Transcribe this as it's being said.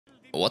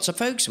What's up,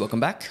 folks? Welcome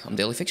back. I'm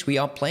Dailyfix. We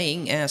are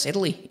playing as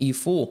Italy,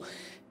 EU4,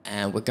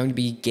 and we're going to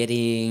be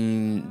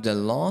getting the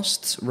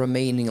last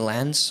remaining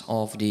lands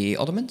of the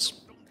Ottomans.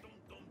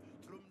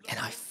 And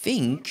I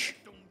think,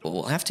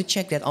 we'll have to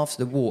check that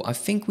after the war, I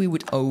think we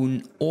would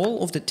own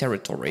all of the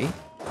territory.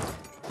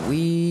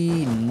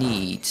 We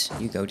need,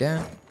 you go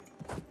there.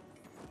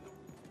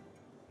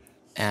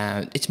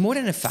 It's more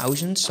than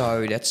 1,000,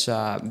 so that's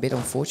a bit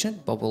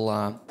unfortunate, but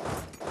we'll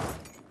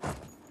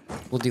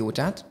deal with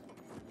that.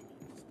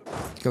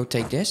 Go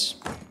take this.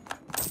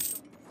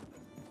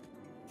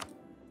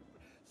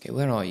 Okay,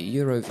 where are you?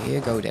 You're over here.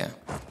 Go there.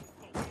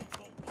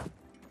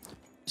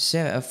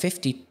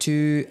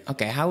 52.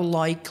 Okay, how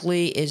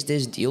likely is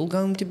this deal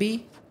going to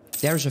be?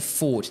 There's a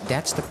fort.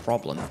 That's the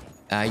problem.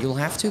 You'll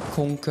have to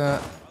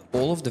conquer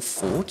all of the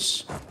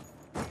forts.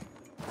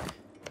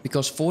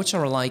 Because forts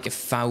are like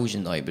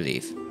 1,000, I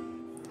believe.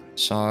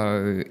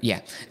 So,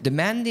 yeah.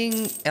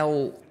 Demanding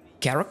El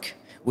Karak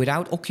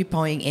without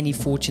occupying any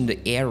forts in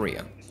the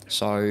area.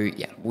 So,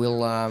 yeah,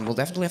 we'll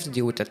definitely have to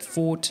deal with that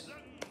fort.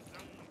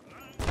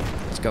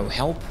 Let's go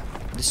help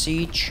the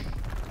siege.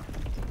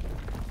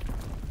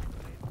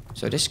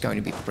 So this is going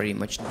to be pretty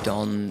much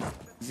done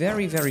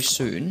very, very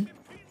soon.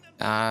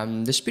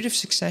 The speed of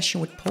succession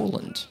with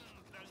Poland.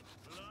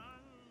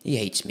 He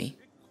hates me.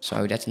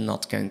 So that's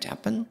not going to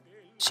happen.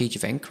 Siege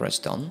of Ankara is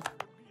done.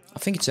 I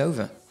think it's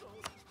over.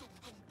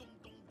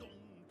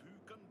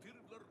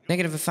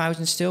 Negative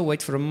 1,000 still.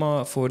 Wait for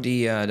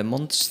the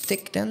months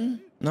tick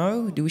then.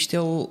 No? Do we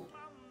still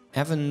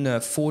have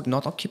a fort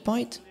not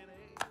occupied?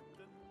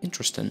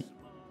 Interesting.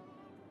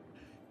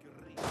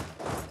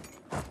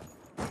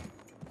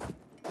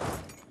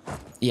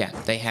 Yeah,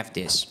 they have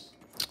this.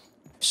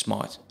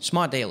 Smart.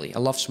 Smart daily. I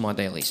love smart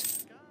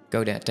dailies.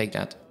 Go there, take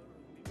that.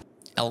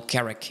 El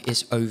Karak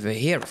is over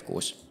here, of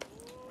course.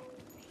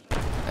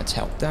 Let's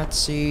help that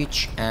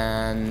siege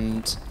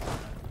and...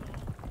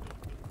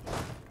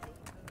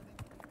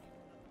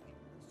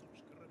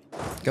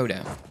 go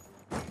down.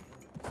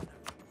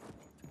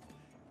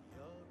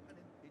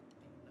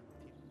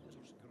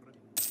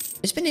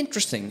 It's been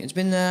interesting. It's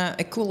been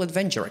a cool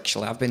adventure,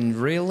 actually. I've been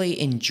really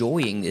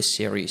enjoying this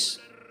series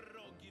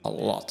a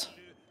lot.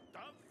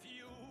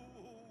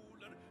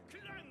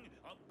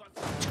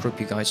 Let's group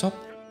you guys up.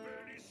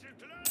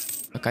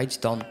 Okay, it's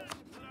done.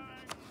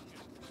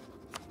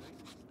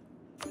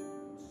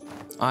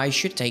 I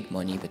should take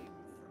money, but...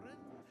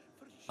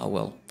 oh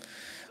well.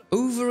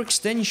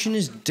 Overextension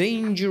is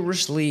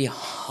dangerously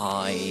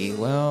high.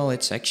 Well,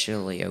 it's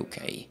actually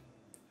okay.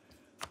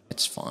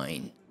 It's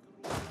fine.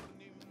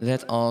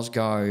 Let us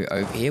go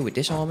over here with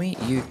this army.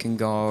 You can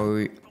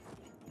go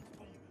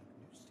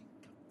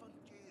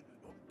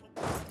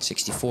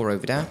 64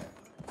 over there.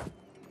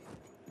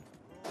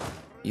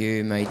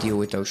 You may deal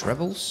with those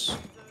rebels.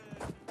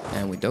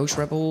 And with those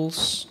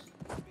rebels...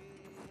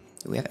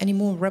 do we have any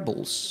more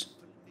rebels?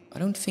 I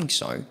don't think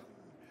so.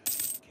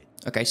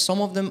 Okay, some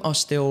of them are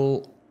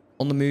still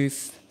on the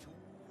move.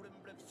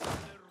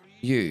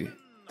 You.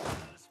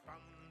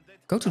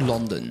 Go to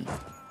London.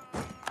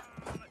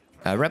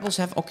 Rebels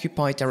have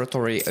occupied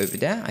territory over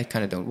there. I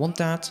kind of don't want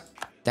that.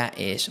 That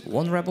is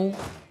one rebel.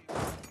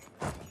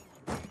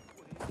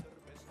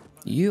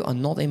 You are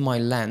not in my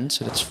land,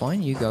 so that's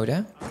fine. You go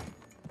there.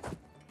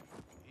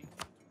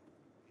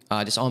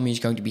 This army is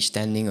going to be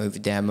standing over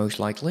there, most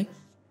likely.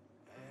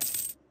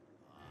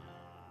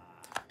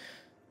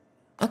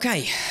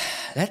 Okay,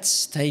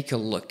 let's take a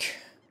look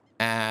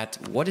at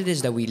what it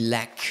is that we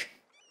lack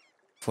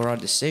for our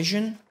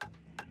decision.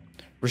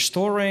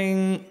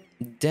 Restoring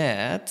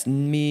that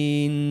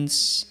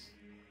means...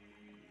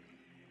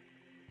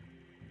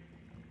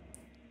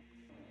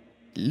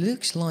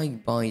 looks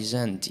like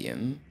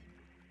Byzantium.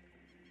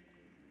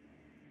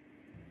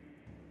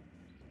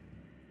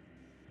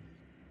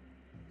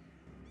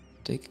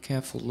 Take a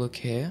careful look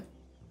here.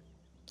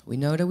 We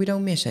know that we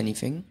don't miss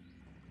anything.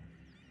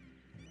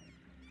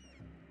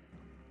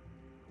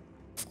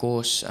 Of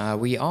course,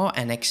 we are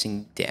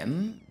annexing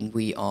them.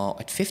 We are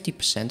at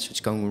 50%, so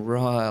it's going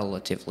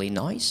relatively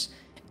nice.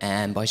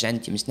 And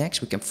Byzantium is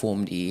next. We can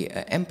form the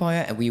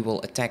empire, and we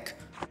will attack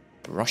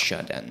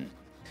Russia then.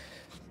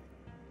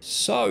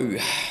 So,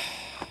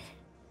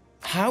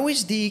 how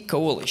is the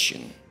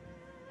coalition?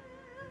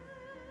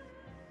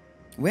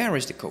 Where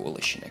is the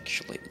coalition,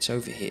 actually? It's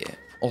over here.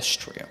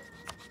 Austria.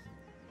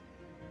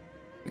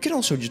 We can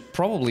also just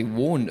probably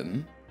warn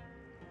them.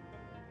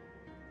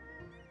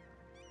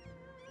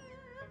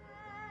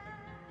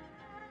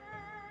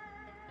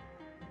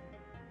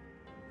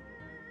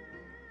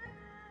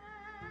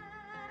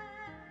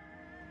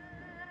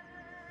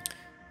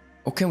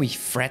 Or can we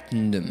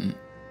threaten them?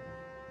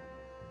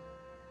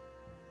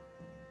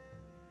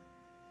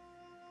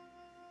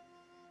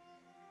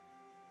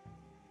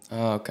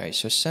 Okay,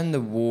 so send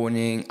a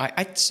warning.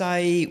 I'd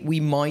say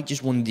we might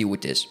just want to deal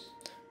with this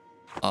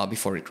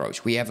before it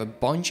grows. We have a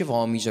bunch of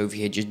armies over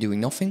here just doing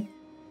nothing.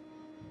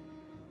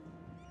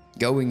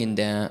 Going in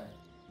there,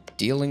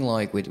 dealing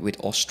like with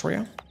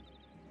Austria.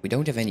 We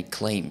don't have any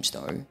claims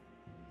though.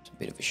 It's a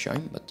bit of a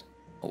shame, but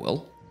oh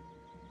well.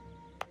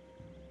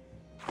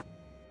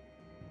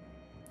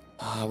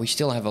 We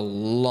still have a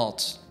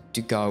lot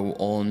to go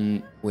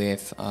on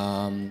with,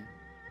 what's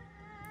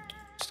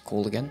it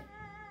called again?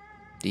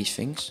 These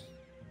things.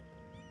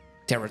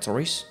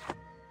 Territories.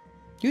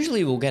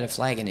 Usually we'll get a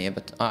flag in here,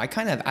 but I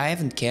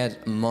haven't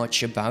cared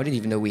much about it,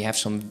 even though we have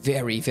some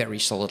very, very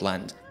solid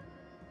land.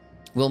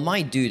 We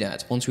might do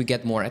that once we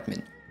get more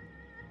admin.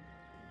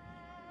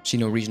 See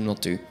no reason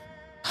not to.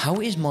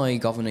 How is my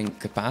governing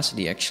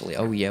capacity actually?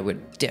 Oh yeah,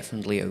 we're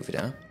definitely over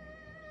there.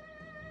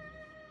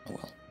 Oh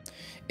well.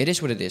 It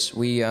is what it is.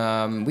 We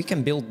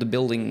can build the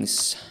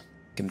buildings.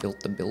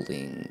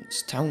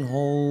 Town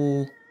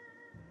hall.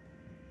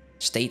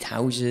 State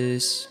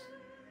houses.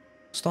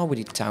 Start with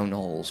the town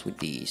halls with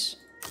these.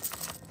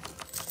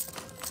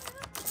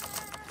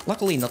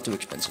 Luckily not too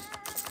expensive.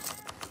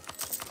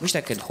 Wish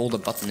I could hold a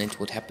button and it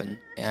would happen.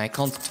 Yeah, I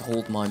can't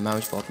hold my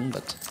mouse button,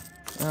 but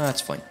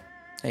that's fine.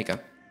 There you go.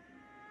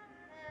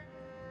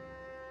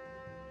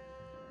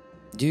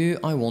 Do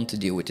I want to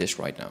deal with this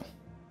right now?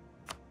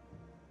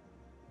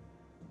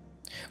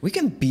 We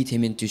can beat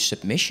him into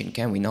submission,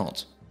 can we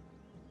not?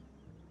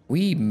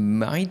 We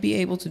might be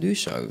able to do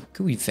so.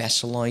 Could we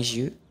vassalize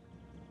you?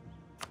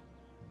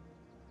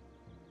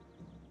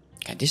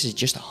 Okay, this is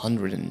just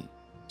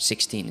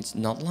 116. It's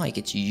not like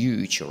it's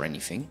huge or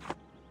anything.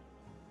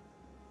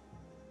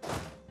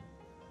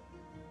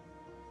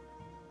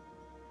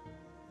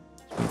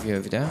 Move you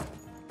over there.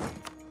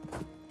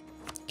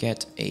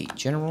 Get a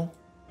general.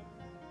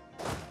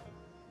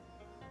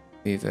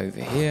 Move over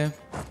here.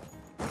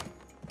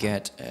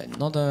 Get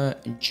another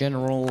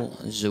general,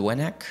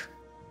 Zwenak.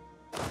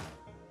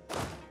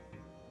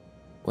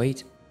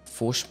 Wait,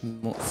 force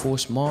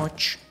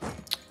march.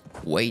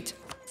 Wait,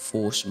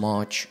 force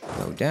march.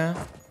 Go there.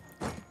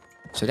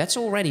 So that's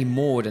already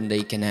more than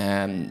they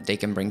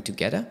can bring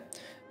together,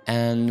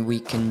 and we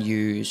can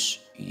use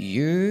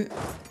you.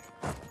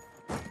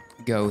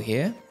 Go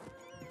here.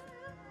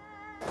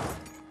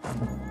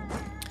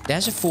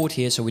 There's a fort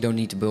here, so we don't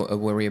need to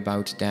worry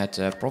about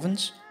that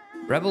province.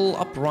 Rebel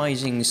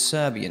uprising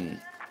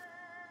Serbian.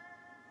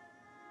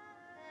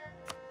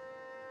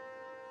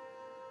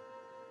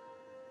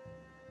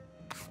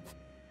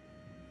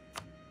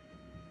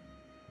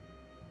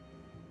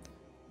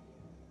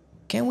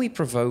 Can we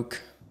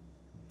provoke?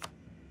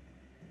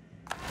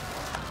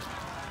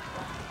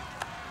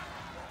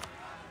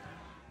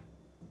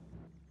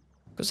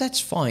 Because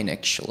that's fine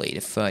actually,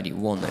 the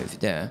 31 over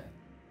there.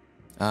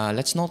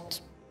 Let's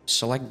not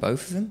select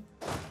both of them,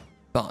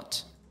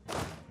 but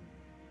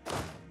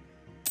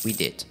we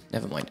did.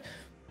 Never mind.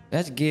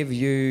 Let's give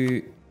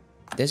you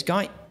this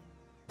guy.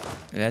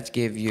 Let's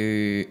give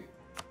you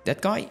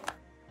that guy.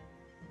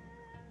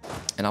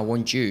 And I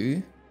want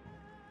you.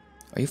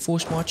 Are you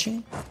force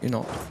marching? You're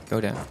not.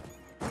 Go there.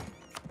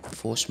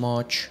 Force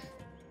march.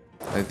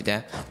 Over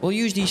there. We'll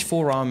use these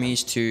 4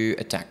 armies to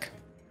attack.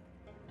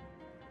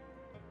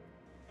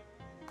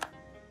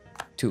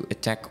 To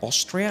attack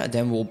Austria.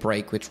 Then we'll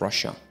break with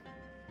Russia.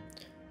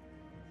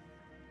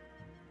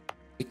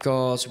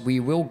 Because we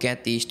will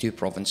get these 2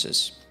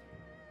 provinces.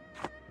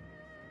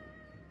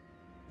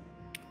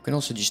 We can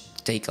also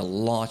just take a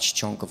large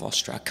chunk of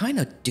Austria. I kind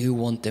of do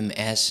want them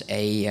as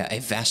a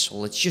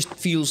vassal. It just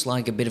feels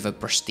like a bit of a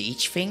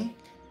prestige thing.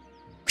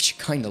 Which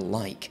I kind of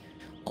like.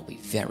 I'll be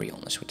very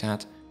honest with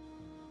that.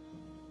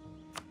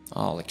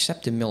 I'll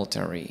accept the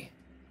military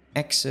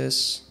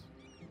access.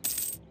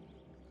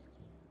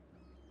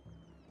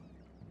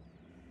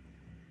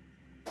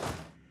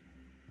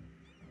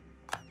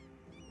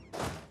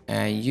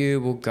 And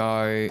you will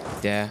go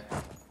there.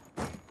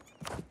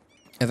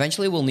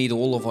 Eventually we'll need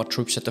all of our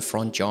troops at the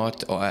front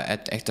yard, or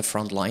at the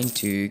front line,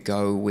 to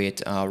go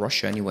with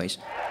Russia anyways.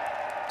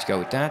 Let's go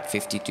with that,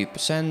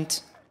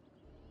 52%.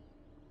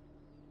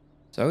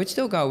 So it's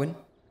still going.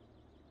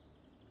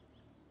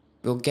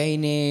 We're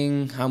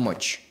gaining how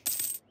much?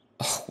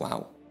 Oh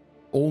wow,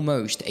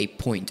 almost a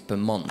point per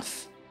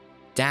month.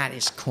 That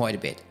is quite a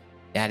bit.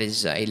 That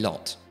is a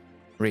lot,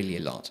 really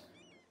a lot.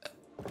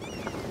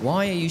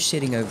 Why are you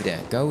sitting over there?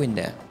 Go in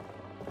there.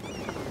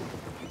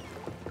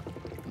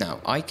 Now,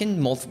 I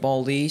can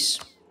mothball these.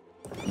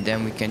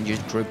 Then we can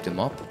just group them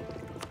up.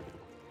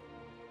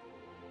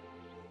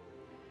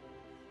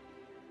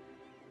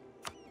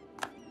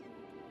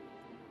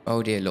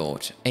 Oh dear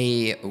lord.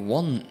 A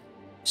 1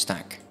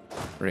 stack.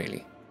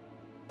 Really.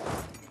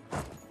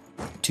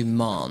 To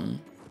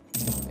Man.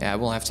 Yeah,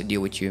 we'll have to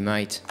deal with you,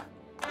 mate.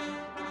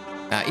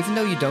 Even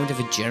though you don't have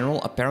a general,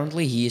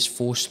 apparently he is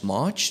forced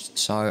marched.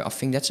 So I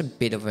think that's a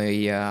bit of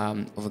a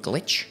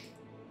glitch.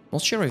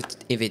 Not sure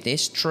if it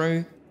is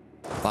true.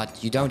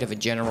 But you don't have a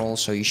general,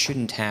 so you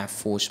shouldn't have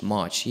forced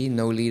march. See,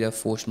 no leader,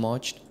 forced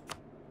marched.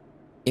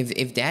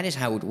 If that is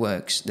how it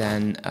works,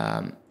 then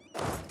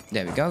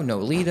there we go, no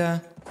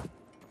leader.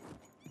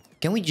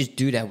 Can we just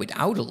do that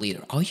without a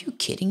leader? Are you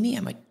kidding me?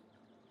 Am I?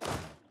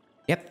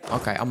 Yep.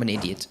 Okay, I'm an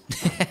idiot.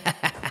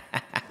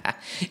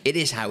 It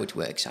is how it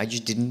works. I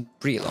just didn't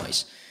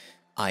realize.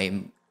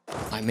 I'm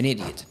an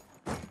idiot.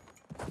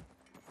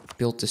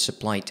 Build the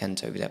supply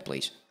tent over there,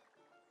 please.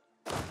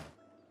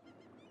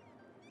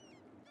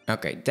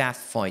 Okay, that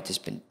fight has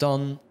been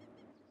done.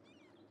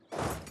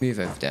 Move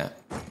over there.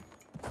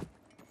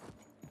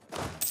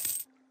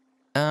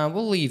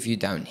 We'll leave you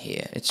down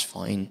here. It's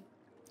fine.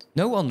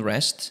 No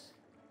unrest.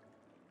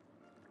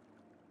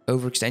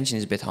 Overextension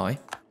is a bit high.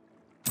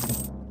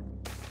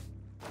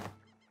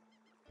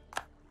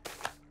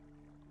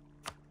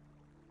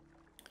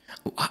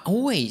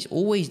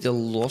 Always the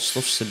loss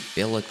of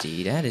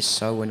stability. That is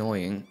so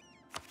annoying.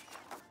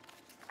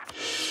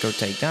 Let's go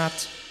take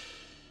that.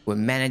 We're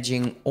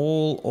managing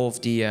all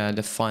of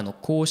the final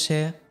course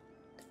here.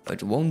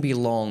 But it won't be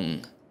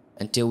long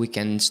until we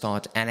can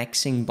start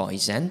annexing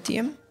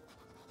Byzantium.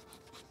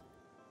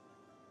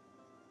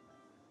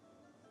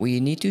 We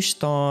need to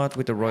start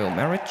with the royal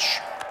marriage.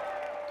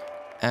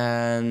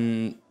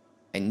 And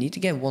I need to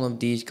get one of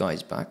these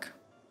guys back.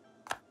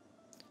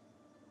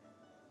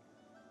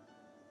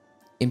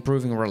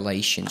 Improving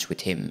relations with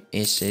him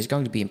is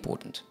going to be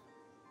important.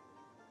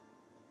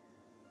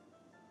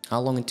 How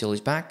long until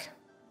he's back?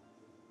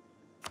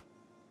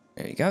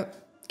 There you go.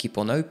 Keep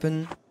on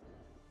open.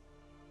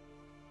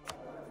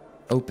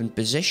 Open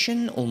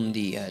position on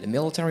the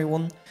military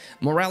one.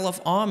 Morale of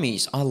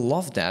armies. I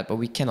love that, but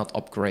we cannot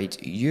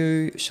upgrade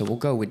you. So we'll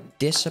go with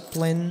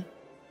discipline.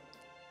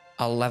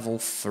 A level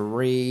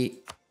 3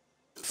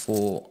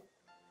 for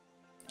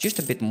just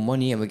a bit more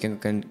money,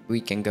 and we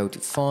can go to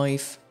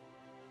 5.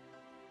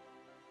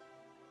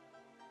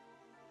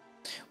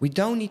 We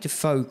don't need to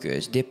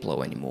focus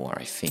Diplo anymore,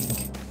 I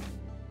think.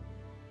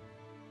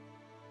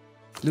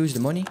 Lose the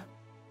money.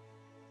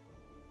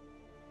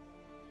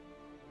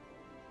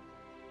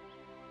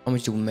 How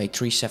much do we make?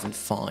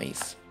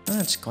 375. Oh,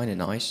 that's kind of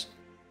nice.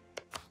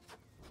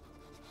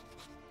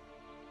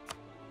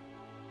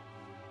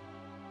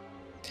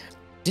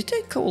 Did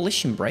the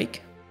coalition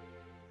break?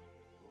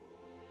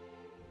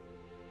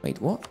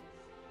 Wait, what?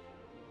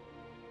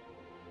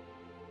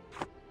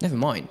 Never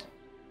mind.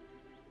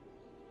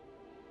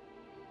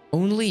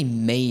 Only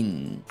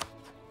Maine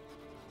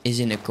is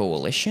in a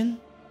coalition.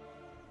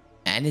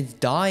 And it's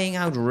dying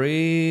out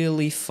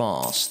really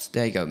fast.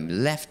 There you go.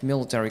 Left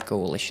military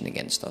coalition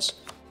against us.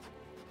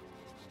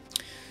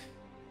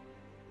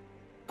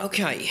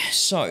 Okay,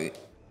 so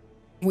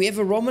we have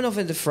a Romanov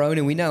in the throne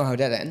and we know how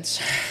that ends.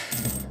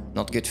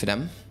 Not good for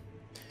them.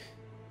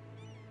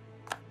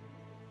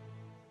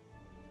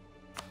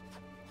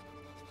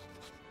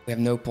 We have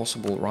no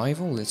possible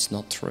rival. That's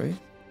not true.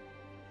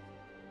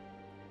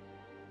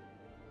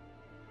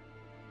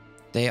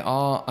 They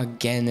are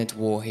again at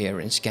war here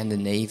in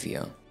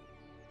Scandinavia.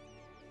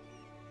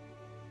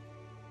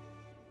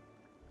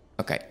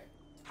 Okay,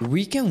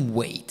 we can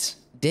wait.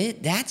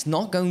 That's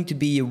not going to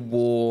be a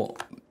war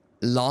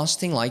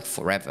lasting like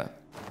forever.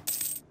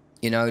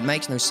 You know, it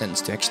makes no sense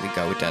to actually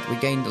go with that. We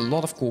gained a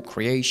lot of core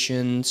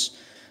creations.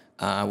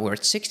 We're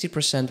at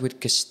 60% with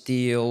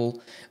Castile.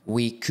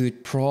 We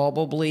could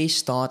probably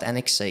start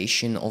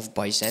annexation of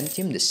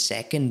Byzantium the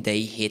second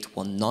they hit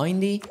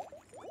 190.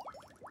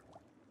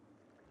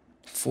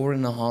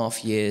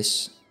 4.5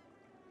 years.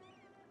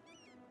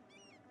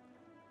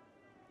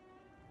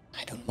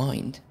 I don't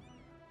mind.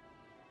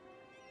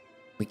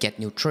 We get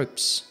new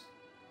troops.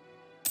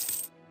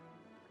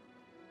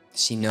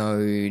 See,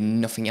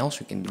 nothing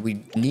else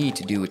we need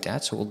to do with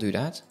that, so we'll do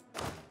that.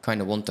 Kind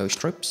of want those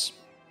troops.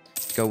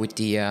 Let's go with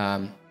the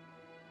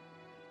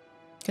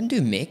can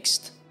do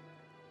mixed.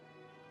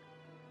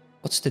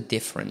 What's the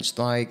difference?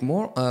 Like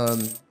more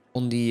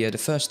on the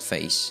first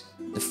phase,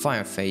 the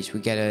fire phase,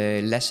 we get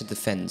a lesser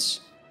defense,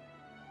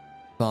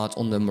 but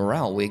on the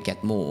morale we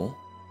get more.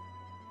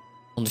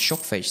 On the shock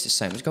phase the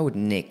same. Let's go with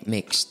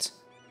mixed.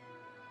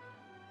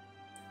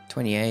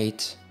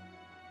 28.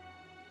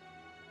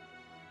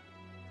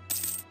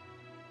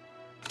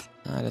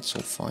 That's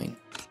all fine.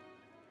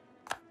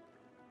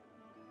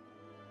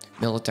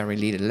 Military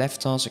leader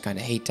left us. I kind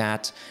of hate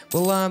that.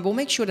 We'll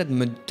make sure that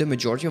the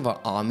majority of our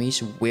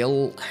armies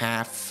will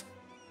have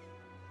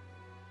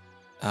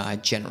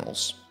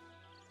generals.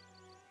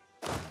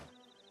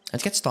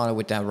 Let's get started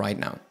with that right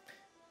now.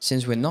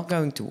 Since we're not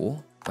going to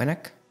war,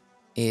 Wenek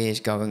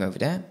is going over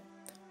there.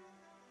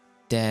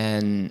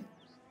 Then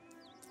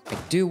I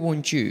do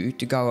want you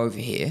to go over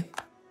here.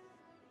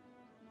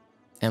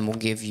 And we'll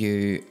give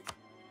you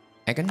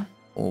Egan,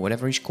 or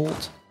whatever he's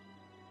called.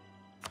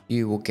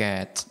 You will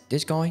get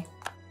this guy.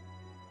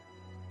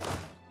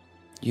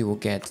 You will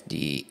get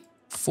the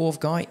 4th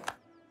guy.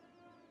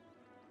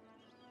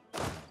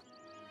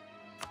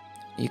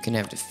 You can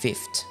have the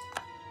 5th.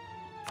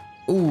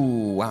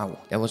 Ooh, wow,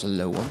 that was a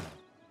low one.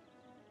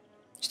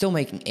 Still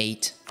making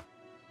 8.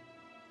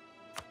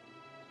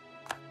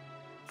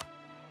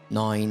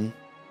 9.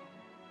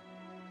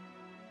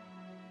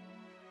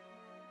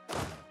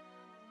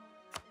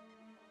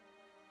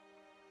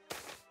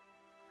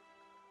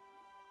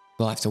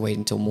 We'll have to wait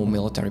until more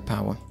military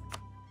power.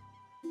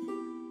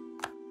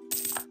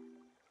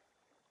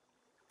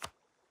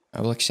 I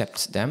will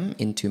accept them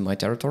into my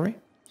territory.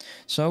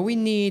 So we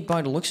need,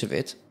 by the looks of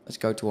it, let's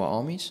go to our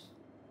armies.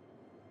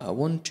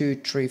 1, 2,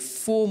 3,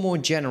 4 more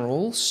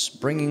generals,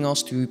 bringing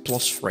us to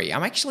 +3.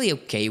 I'm actually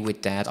okay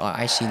with that.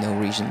 I see no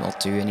reason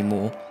not to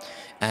anymore.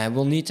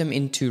 We'll need them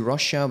into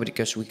Russia,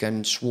 because we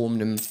can swarm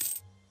them.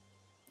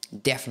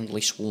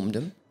 Definitely swarm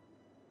them.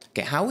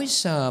 Okay, how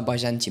is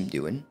Byzantium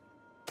doing?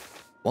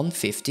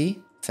 150.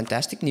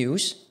 Fantastic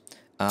news.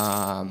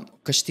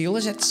 Castile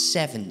is at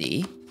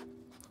 70.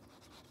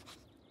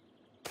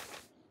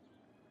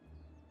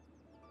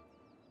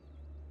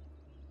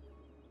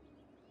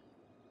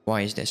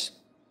 Why is this?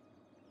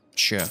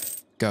 Sure.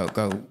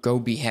 Go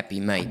be happy,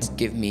 mate.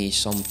 Give me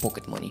some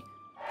pocket money.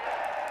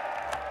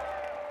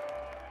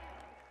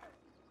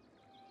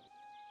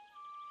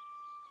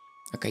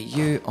 Okay,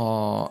 you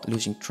are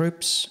losing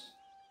troops.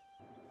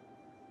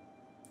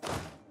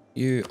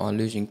 You are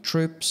losing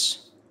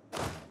troops.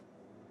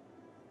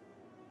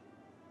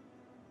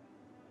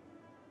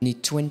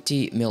 Need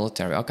 20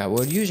 military. Okay,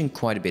 we're using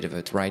quite a bit of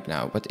it right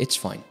now, but it's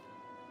fine.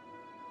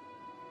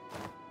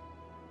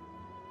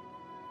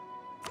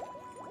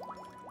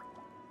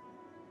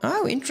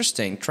 Oh,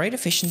 interesting. Trade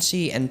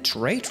efficiency and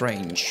trade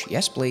range.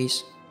 Yes,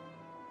 please.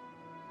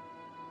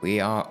 We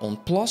are on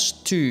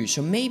 +2,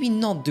 so maybe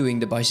not doing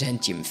the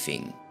Byzantium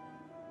thing.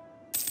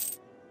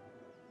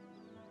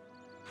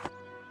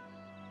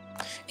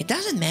 It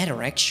doesn't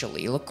matter,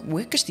 actually. Look,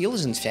 Castile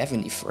is in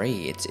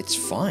 73. It's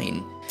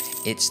fine.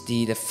 It's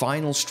the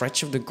final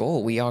stretch of the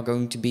goal. We are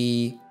going to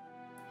be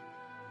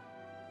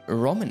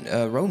Roman.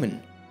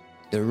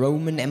 The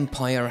Roman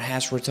Empire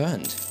has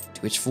returned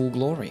to its full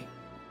glory.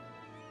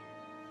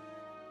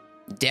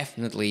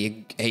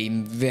 Definitely a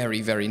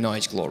very, very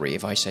nice glory,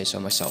 if I say so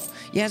myself.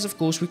 Yes, of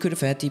course, we could have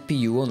had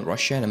TPU on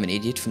Russia, and I'm an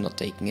idiot for not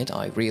taking it.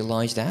 I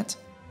realize that.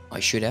 I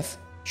should have.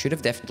 Should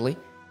have, definitely.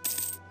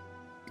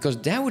 Because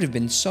that would have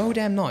been so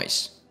damn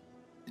nice.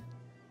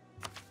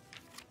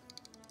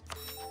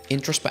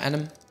 Interest per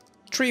annum.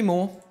 3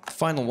 more.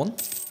 Final one.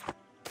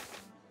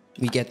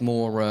 We get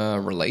more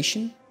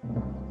relation.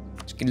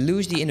 So we can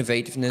lose the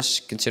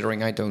innovativeness,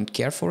 considering I don't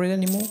care for it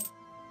anymore.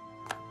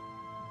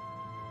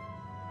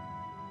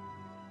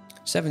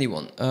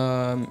 71.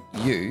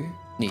 You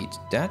need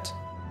that.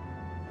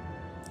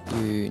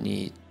 You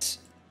need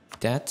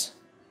that.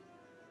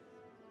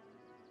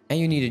 And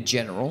you need a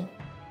general.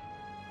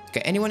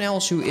 Okay, anyone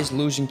else who is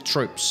losing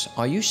troops?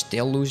 Are you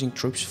still losing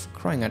troops? For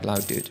crying out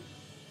loud, dude.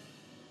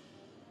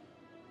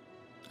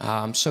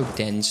 I'm so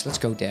dense. Let's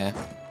go there.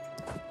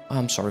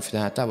 I'm sorry for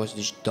that. That was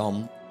just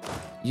dumb.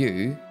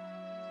 You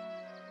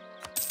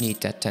need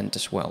that tent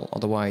as well.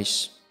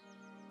 Otherwise,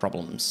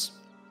 problems.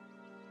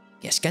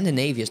 Yeah,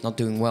 Scandinavia is not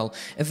doing well.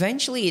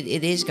 Eventually,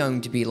 it is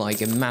going to be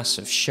like a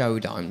massive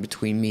showdown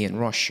between me and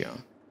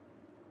Russia.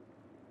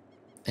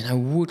 And I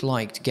would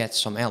like to get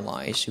some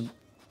allies who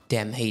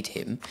damn hate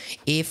him.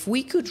 If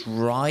we could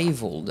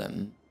rival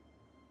them.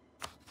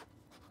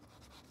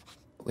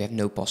 We have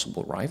no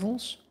possible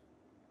rivals.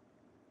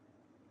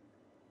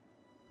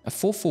 A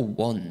 4 for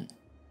 1.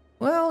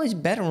 Well, it's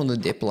better on the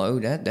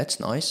Diplo. That's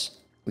nice.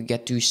 We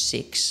get to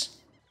 6.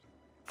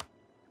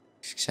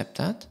 Accept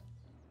that.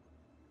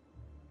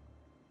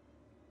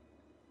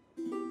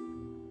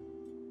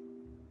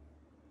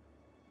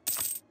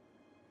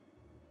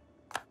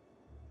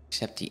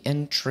 Accept the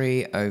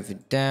entry over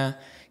there.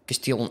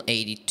 Castile on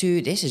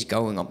 82. This is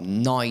going up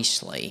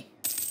nicely.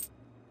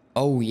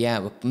 Oh yeah,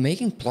 we're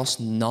making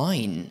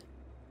 +9.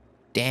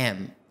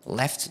 Damn.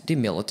 Left the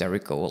military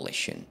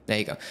coalition. There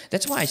you go.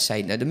 That's why I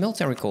say that the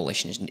military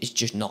coalition is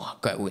just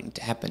not going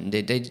to happen.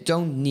 They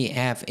don't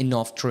have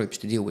enough troops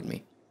to deal with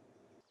me.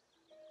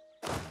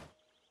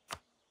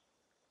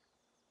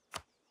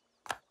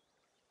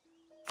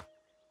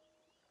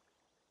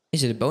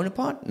 Is it a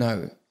Bonaparte?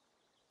 No.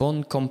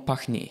 Bon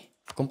Compagnie.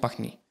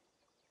 Compagnie.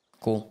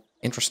 Cool.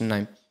 Interesting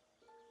name.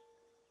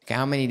 Okay,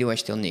 how many do I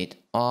still need?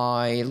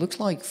 It looks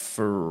like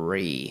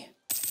 3.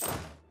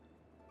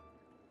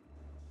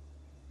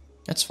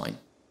 That's fine.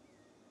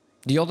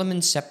 The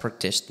Ottoman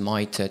separatist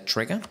might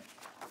trigger.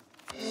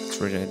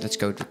 Let's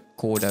go to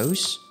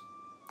Cordos.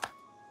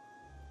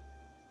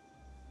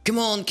 Come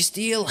on,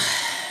 Castile.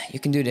 You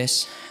can do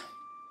this.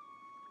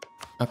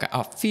 Okay,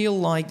 I feel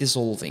like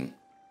dissolving.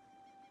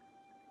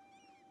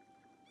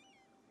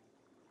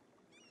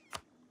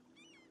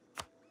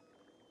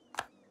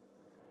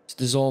 Let's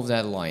dissolve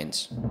that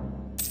alliance.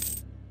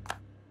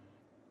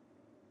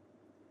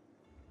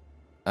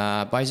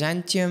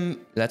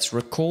 Byzantium, let's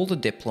recall the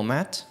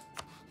diplomat.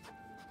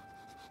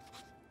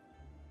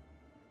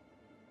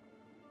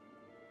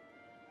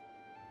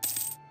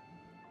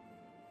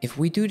 If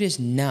we do this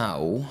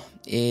now,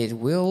 it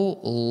will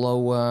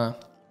lower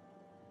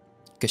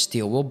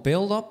Castile. We'll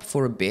build up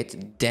for a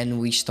bit, then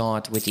we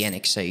start with the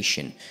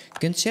annexation.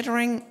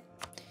 Considering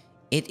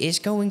it is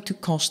going to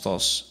cost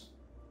us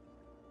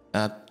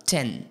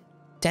 10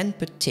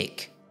 per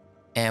tick.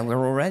 And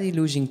we're already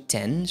losing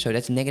 10, so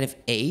that's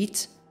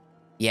 -8.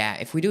 Yeah,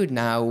 if we do it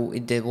now,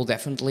 it will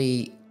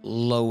definitely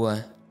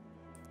lower.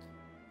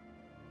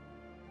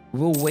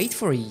 We'll wait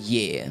for a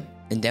year,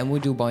 and then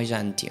we'll do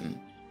Byzantium.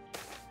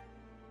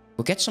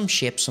 We'll get some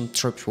ships, some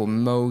troops. We'll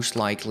most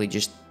likely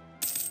just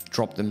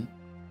drop them.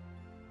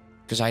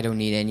 Because I don't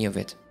need any of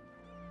it.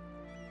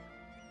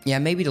 Yeah,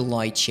 maybe the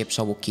light ships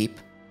I will keep.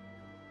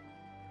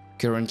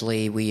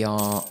 Currently, we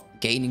are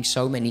gaining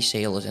so many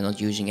sailors and not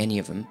using any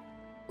of them.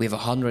 We have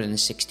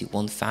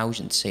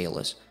 161,000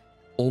 sailors.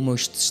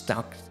 Almost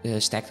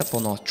stacked up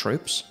on our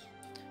troops.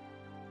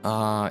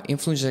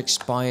 Influence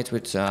expired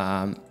with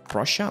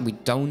Prussia. We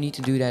don't need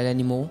to do that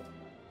anymore.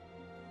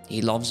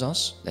 He loves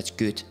us. That's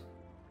good.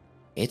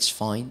 It's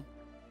fine.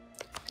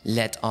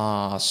 Let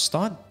us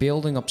start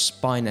building up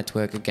spy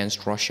network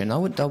against Russia.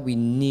 Now that we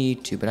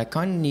need to, but I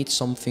kind of need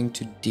something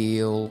to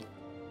deal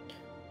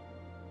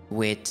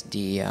with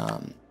the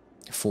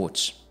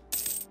forts.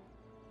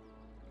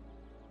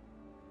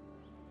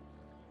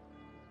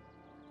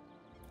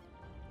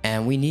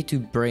 And we need to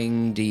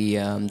bring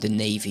the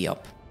navy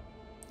up.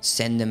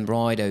 Send them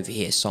right over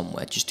here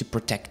somewhere just to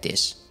protect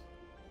this.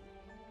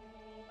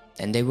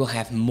 And they will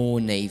have more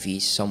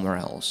navies somewhere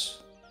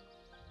else.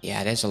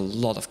 Yeah, there's a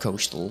lot of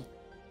coastal.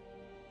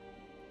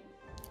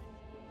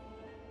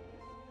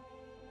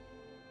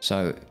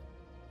 So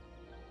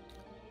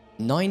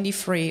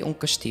 93 on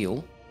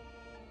Castile.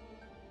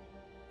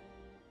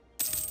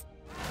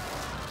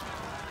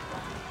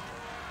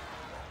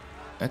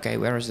 Okay,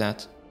 where is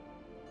that?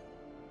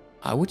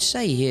 I would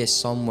say here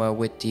somewhere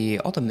with the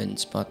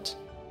Ottomans, but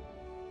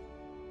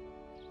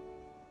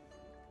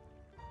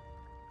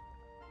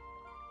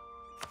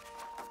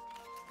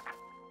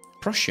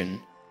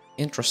Prussian.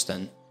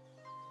 Interesting.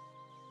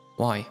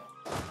 Why?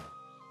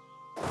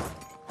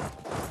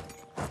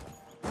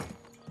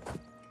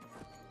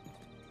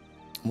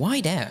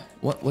 Why there?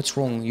 What's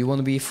wrong? You want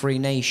to be a free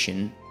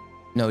nation?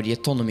 No, the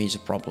autonomy is a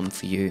problem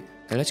for you.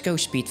 Okay, let's go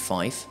speed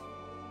 5.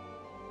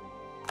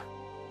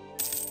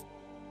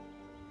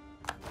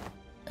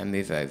 And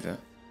move over.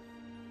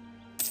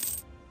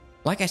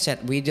 Like I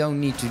said, we don't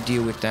need to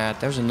deal with that.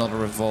 There's another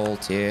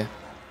revolt here.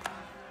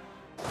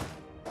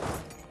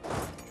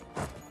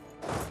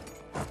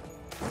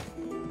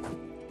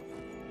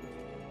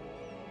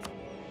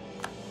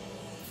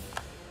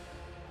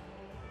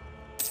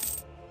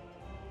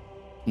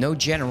 No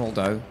general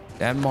though.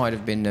 That might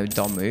have been a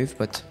dumb move,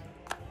 but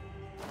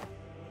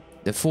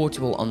the fort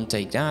will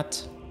untake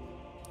that.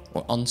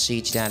 Or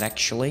unsiege that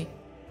actually.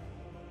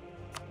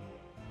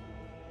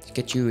 To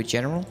get you a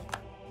general.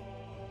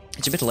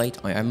 It's a bit late,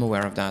 I am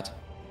aware of that.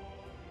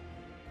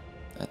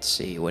 Let's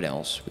see, what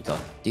else? We got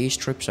these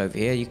troops over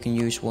here, you can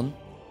use one.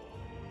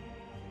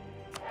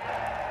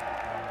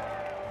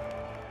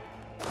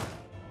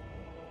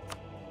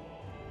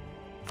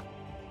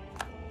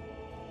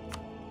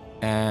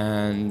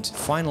 And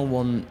final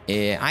one,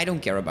 I don't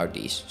care about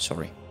these,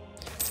 sorry.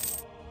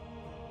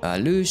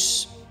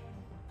 Loose.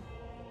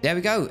 There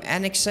we go,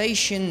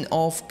 annexation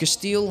of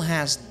Castile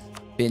has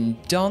been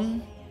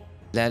done.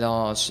 Let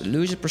us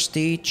lose a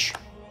prestige.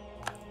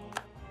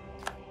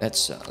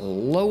 Let's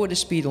lower the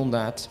speed on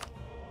that.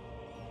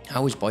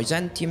 How is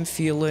Byzantium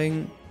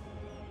feeling?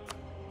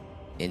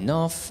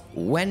 Enough.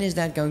 When is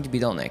that going to be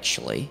done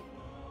actually?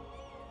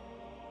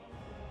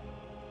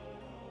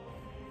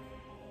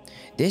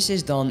 This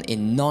is done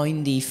in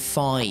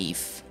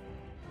 95.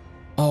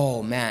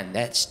 Oh man,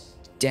 that's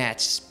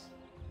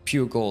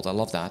pure gold. I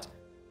love that.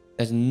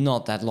 That's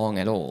not that long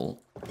at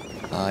all.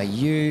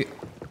 You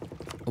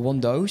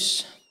want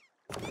those?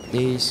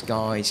 These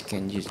guys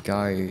can just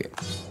go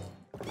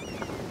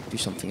do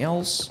something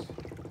else.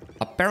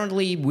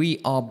 Apparently we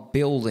are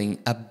building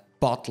a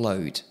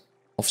buttload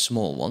of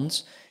small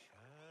ones.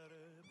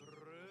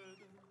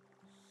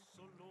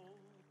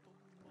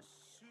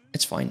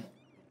 It's fine.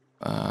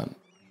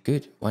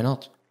 Good, why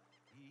not?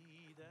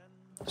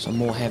 Some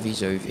more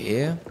heavies over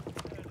here.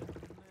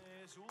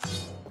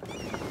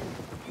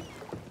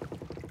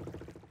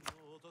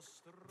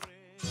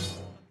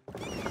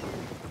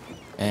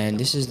 And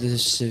this is the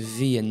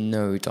Sevilla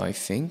node, I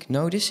think.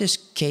 No, this is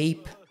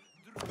Cape.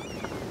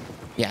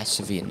 Yeah,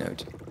 Sevilla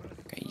node.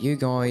 Okay, you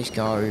guys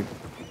go.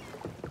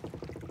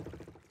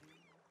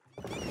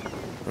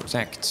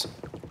 Protect.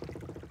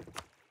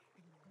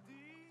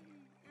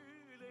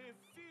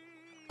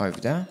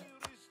 Over there.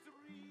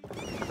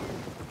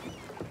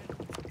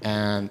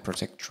 And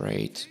protect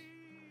trade.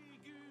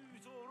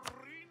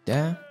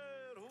 There.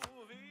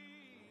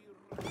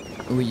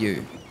 Who are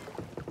you?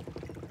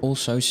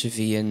 Also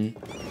Sevillan.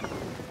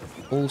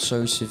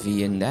 Also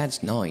Sevillan.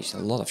 That's nice. A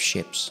lot of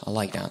ships. I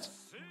like that.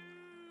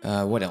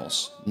 What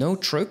else? No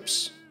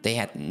troops. They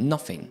had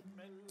nothing.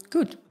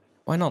 Good.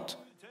 Why not?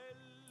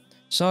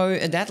 So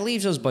that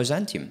leaves us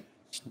Byzantium.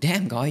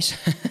 Damn, guys.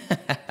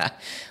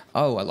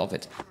 Oh, I love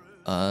it.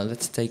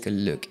 Let's take a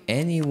look.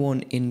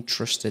 Anyone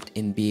interested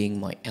in being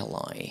my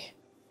ally?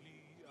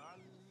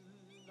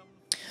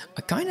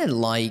 I kind of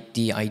like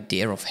the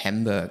idea of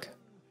Hamburg.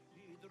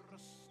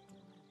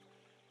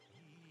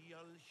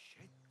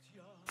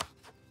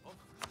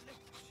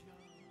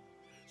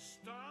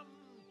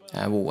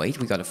 We'll wait,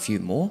 we got a few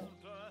more.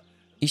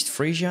 East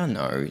Frisia?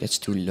 No, that's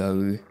too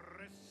low.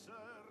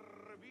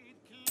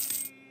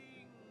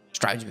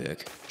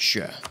 Strasbourg?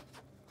 Sure.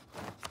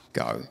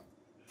 Go.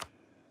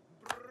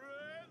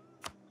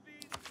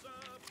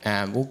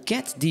 And we'll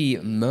get the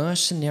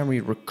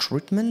mercenary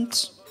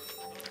recruitment.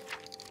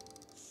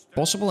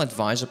 Possible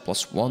advisor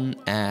 +1,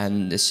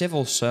 and the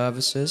civil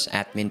services,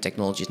 admin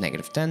technology is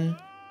 -10.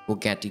 We'll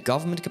get the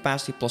government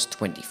capacity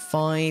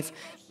 +25,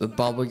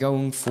 but we're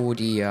going for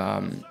the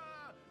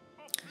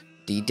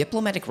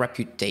diplomatic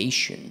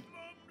reputation.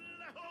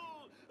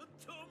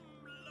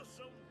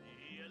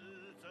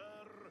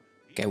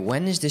 Okay,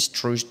 when is this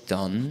truce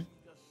done?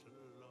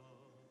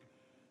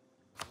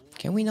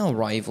 Can we now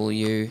rival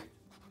you?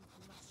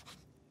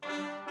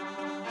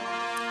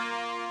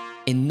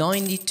 In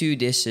 92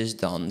 this is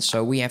done,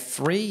 so we have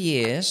 3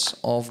 years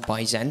of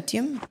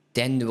Byzantium,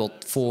 then we'll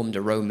form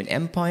the Roman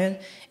Empire,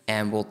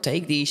 and we'll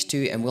take these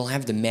two and we'll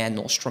have the Man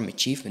Nostrum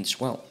achievement as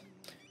well.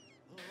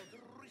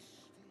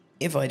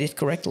 If I did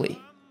correctly.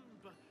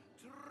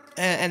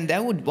 And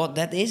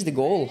that is the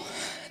goal.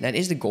 That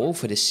is the goal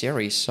for this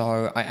series.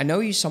 So I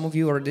know some of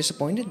you are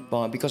disappointed,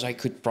 but because I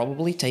could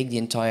probably take the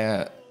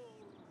entire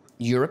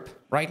Europe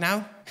right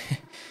now.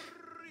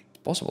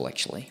 It's possible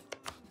actually.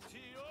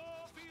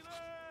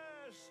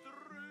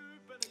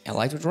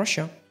 Allied with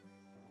Russia.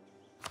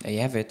 There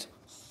you have it.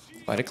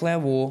 If I declare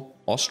war,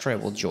 Austria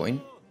will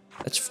join.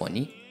 That's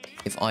funny.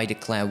 If I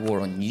declare war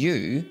on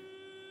you,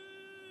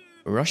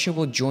 Russia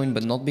will join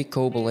but not be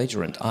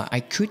co-belligerent. I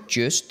could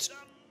just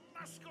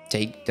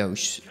take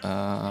those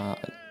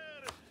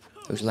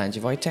lands.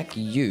 If I attack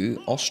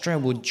you, Austria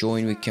would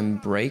join. We can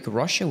break.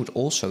 Russia would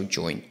also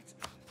join.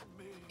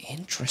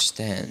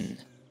 Interesting.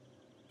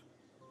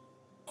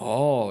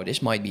 Oh,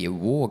 this might be a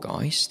war,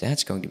 guys.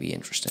 That's going to be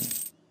interesting.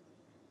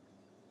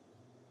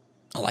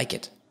 I like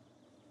it.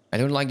 I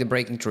don't like the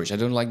breaking truce. I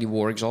don't like the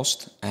war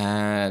exhaust.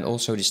 And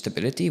also the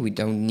stability. We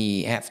don't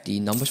have the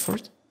numbers for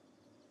it.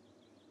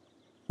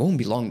 Won't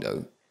be long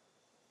though.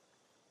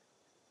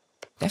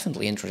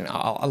 Definitely interesting.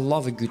 I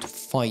love a good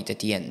fight at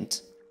the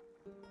end.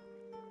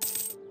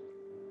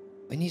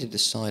 I need to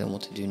decide on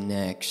what to do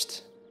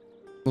next.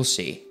 We'll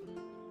see.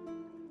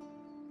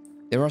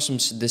 There are some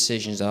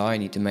decisions that I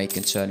need to make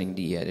concerning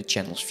the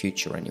channel's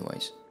future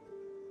anyways.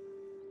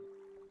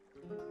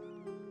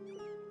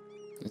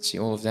 Let's see,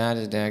 all of that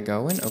is there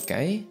going.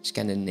 Okay,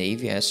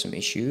 Scandinavia has some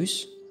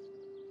issues.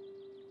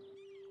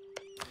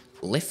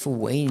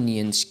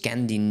 Lithuanian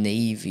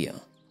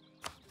Scandinavia.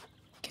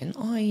 Can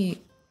I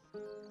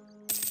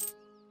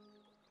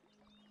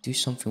do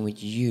something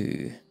with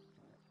you?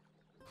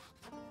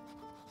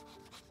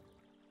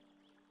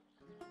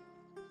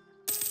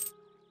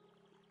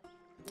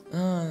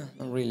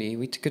 Not really.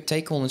 We could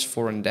take on his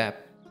foreign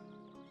debt.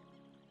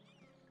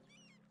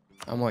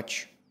 How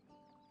much?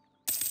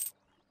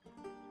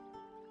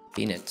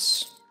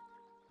 Peanuts.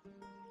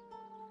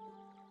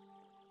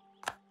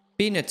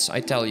 Peanuts, I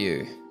tell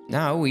you.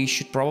 Now he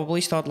should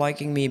probably start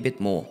liking me a bit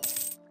more.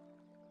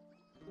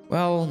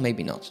 Well,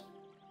 maybe not.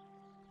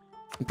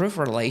 Improve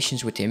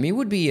relations with him. He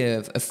would be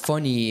a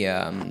funny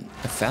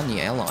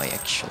ally,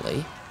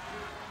 actually.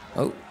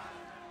 Oh.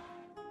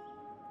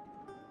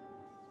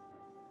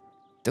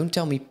 Don't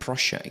tell me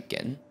Prussia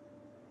again.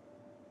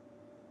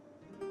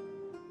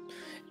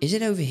 Is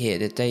it over here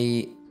that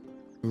they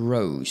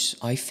rose?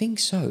 I think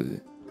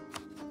so.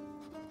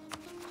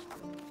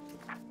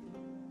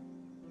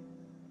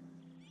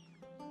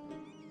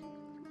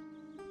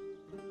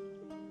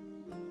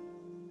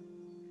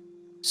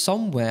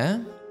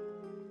 Somewhere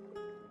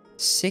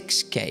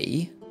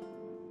 6k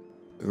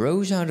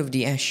rose out of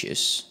the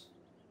ashes.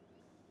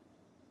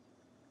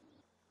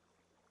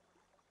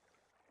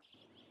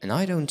 And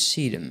I don't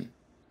see them.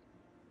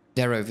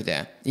 They're over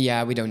there.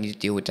 Yeah, we don't need to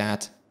deal with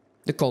that.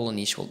 The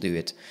colonies will do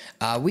it.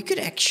 We could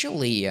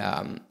actually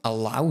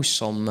allow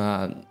some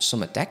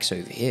attacks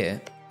over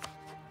here.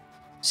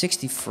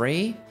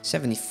 63,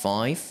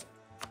 75.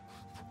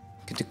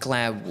 Could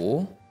declare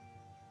war.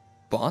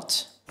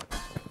 But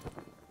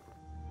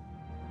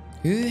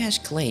who has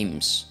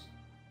claims?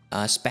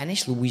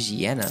 Spanish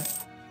Louisiana.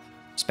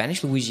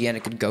 Spanish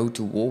Louisiana could go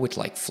to war with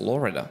like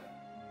Florida.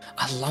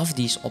 I love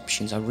these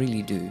options, I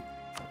really do.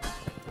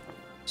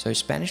 So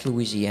Spanish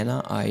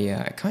Louisiana,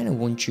 I kind of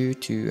want you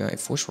to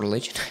enforce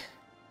religion.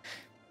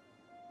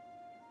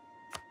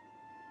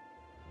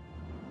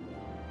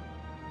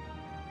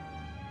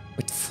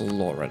 With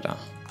Florida.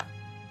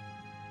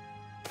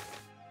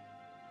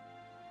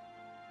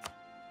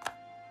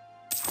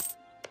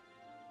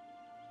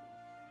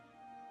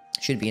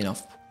 Should be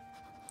enough.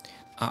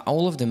 Are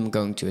all of them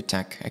going to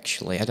attack,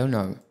 actually? I don't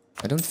know.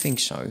 I don't think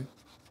so.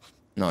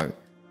 No.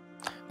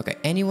 Okay,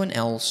 anyone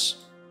else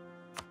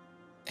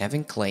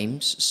having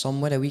claims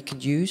somewhere that we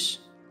could use?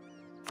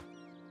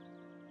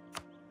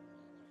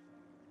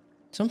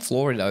 Some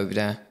Florida over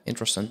there.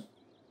 Interesting.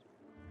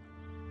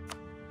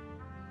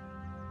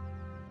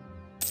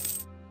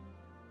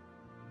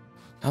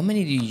 How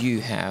many do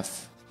you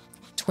have?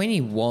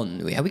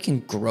 21. Yeah, we can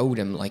grow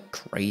them like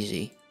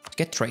crazy.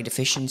 Get trade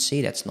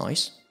efficiency, that's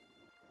nice.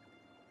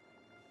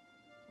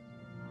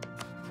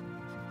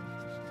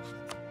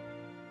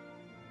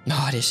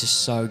 Oh, this is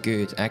so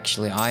good.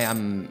 Actually, I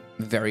am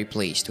very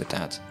pleased with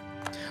that.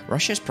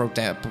 Russia's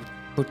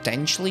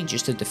potentially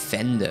just a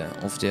defender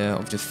of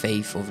the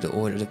faith of the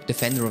order, the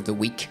defender of the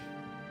weak.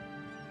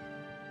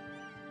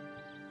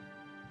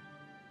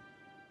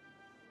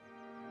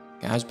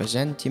 how's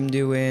Byzantium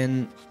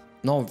doing?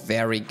 Not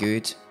very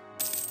good.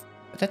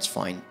 But that's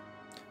fine.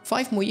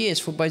 5 more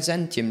years for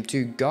Byzantium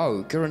to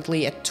go.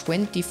 Currently at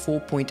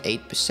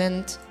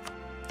 24.8%.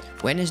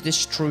 When is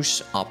this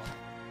truce up?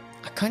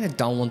 I kind of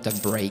don't want to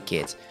break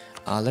it.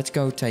 Let's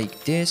go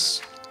take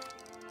this.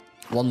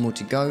 1 more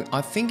to go.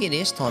 I think it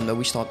is time that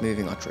we start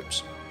moving our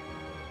troops.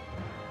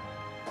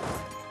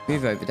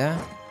 Move over there.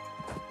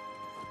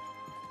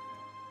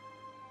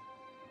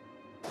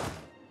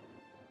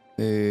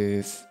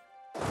 Move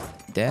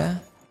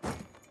there.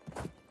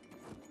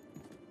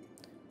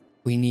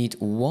 We need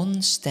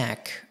 1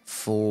 stack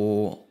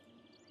for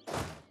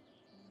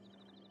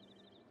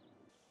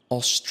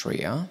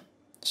Austria.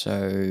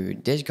 So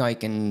this guy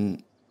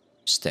can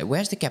stay.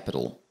 Where's the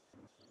capital?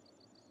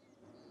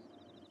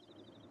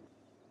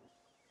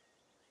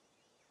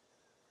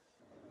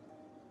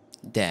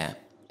 There.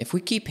 If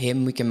we keep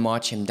him, we can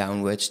march him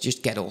downwards.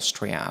 Just get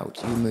Austria out.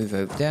 You move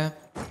over there.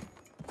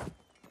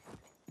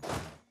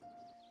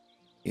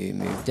 You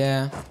move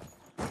there.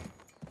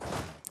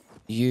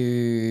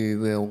 You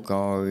will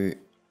go,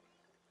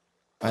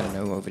 I don't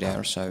know, over there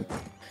or so.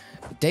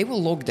 They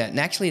will log that. And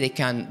actually, they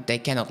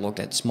cannot log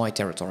that. It's my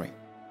territory.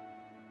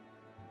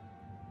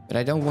 But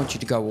I don't want you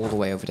to go all the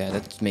way over there.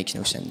 That makes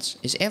no sense.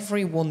 Is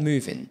everyone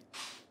moving?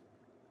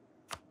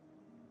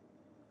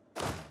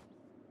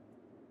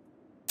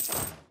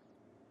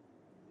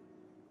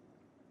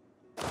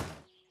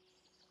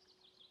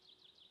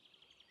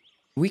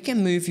 We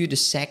can move you the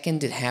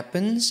second it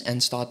happens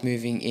and start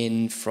moving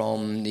in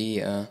from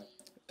the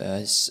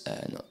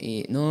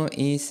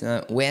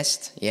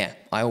west. Yeah,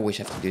 I always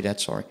have to do that,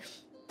 sorry.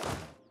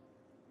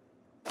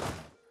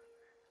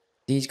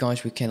 These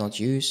guys we cannot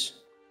use.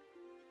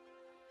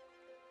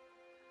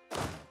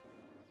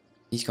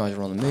 These guys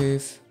are on the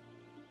move.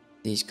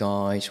 These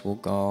guys will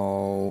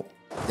go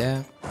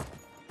there.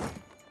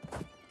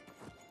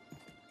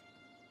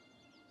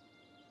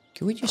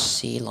 Can we just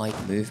see like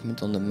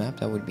movement on the map?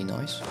 That would be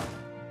nice.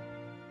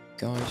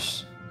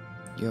 Guys,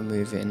 you're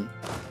moving.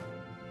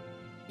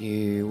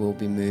 You will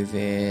be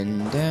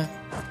moving there.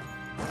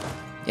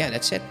 Yeah,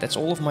 that's it. That's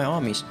all of my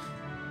armies.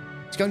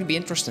 It's going to be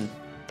interesting.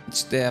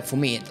 It's there for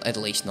me at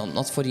least,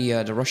 not for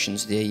the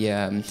Russians.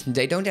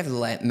 They don't have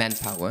the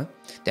manpower.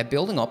 They're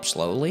building up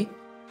slowly,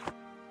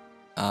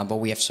 but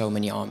we have so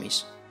many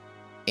armies.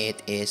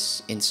 It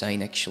is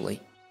insane,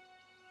 actually.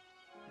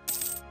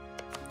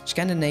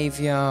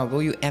 Scandinavia,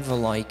 will you ever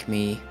like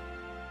me?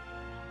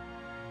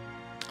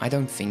 I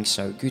don't think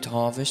so. Good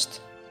harvest.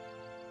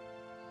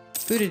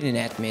 Put it in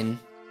admin.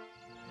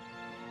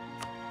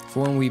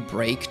 For when we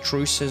break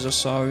truces or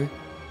so.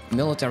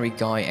 Military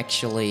guy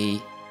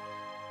actually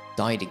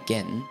died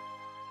again.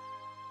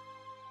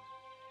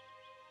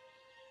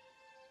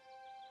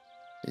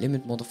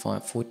 Limit modifier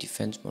for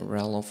defense,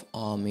 morale of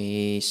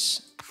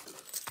armies.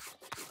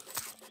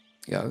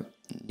 Go,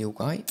 new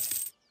guy.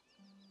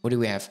 What do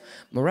we have?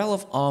 Morale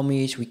of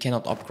armies we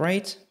cannot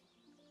upgrade.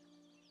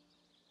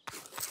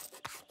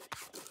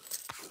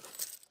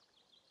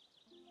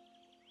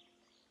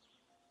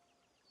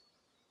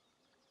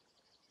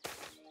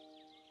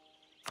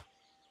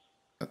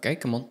 Okay,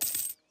 come on.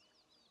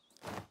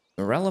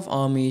 Morale of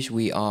armies,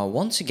 we are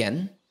once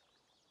again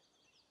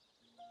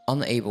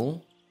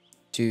unable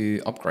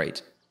to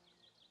upgrade.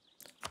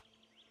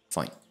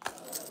 Fine.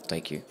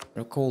 Thank you.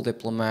 Recall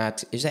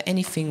diplomat. Is there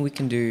anything we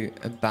can do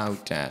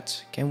about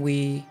that? Can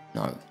we?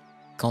 No.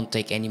 Can't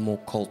take any more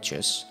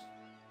cultures.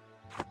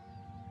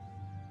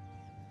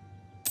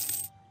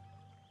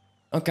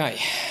 Okay.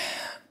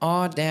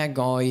 Are there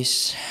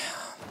guys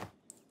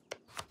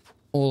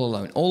all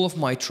alone? All of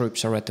my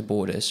troops are at the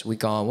borders. We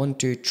got 1,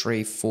 2,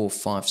 3, 4,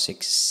 5,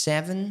 6,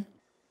 7.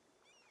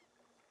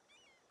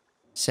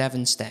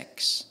 7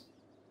 stacks.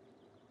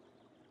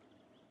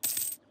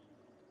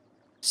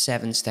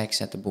 7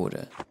 stacks at the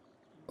border.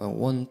 Well,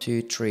 1,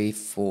 2, 3,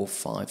 4,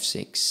 5,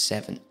 6,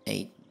 7,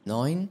 8,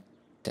 9,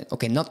 10.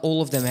 Okay, not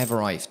all of them have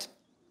arrived.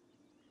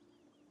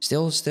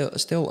 Still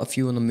a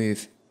few on the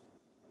move.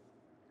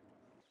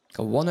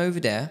 Got 1 over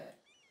there.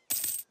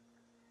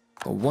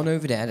 Got 1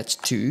 over there. That's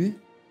 2.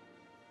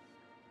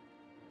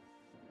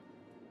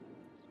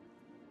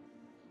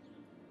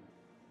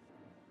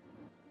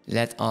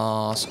 Let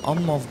us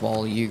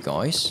unmothball you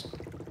guys.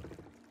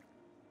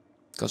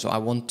 Because I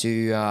want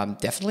to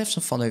definitely have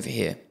some fun over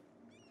here.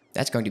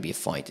 That's going to be a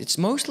fight. It's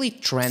mostly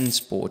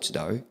transports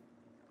though.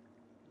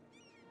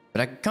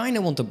 But I kind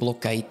of want to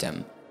blockade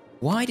them.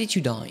 Why did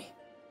you die?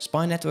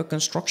 Spy network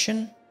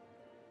construction?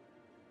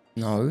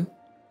 No.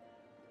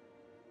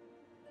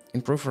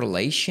 Improve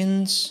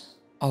relations?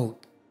 Oh,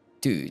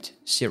 dude,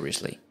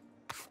 seriously.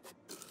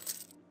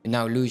 You're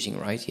now losing,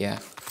 right? Yeah.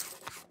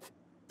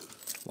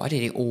 Why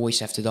did he always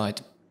have to die at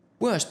the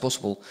worst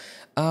possible?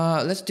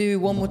 Let's do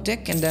one more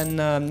tick, and then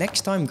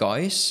next time,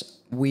 guys,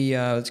 we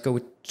let's go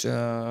with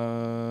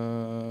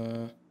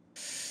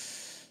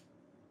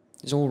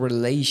it's all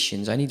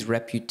relations. I need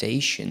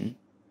reputation,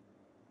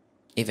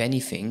 if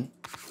anything.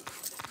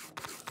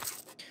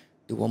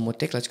 Do one more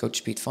tick. Let's go to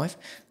speed 5.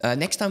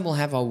 Next time we'll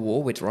have our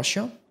war with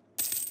Russia,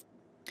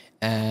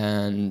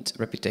 And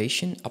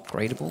reputation,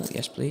 upgradable,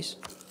 yes please.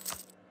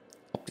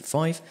 Up to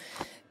 5.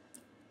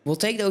 We'll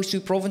take those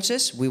 2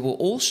 provinces. We will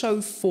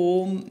also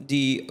form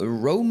the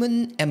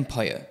Roman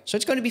Empire. So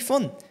it's going to be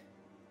fun.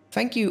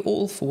 Thank you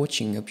all for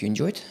watching. Hope you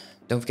enjoyed.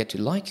 Don't forget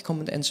to like,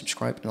 comment and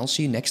subscribe. And I'll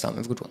see you next time.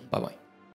 Have a good one. Bye bye.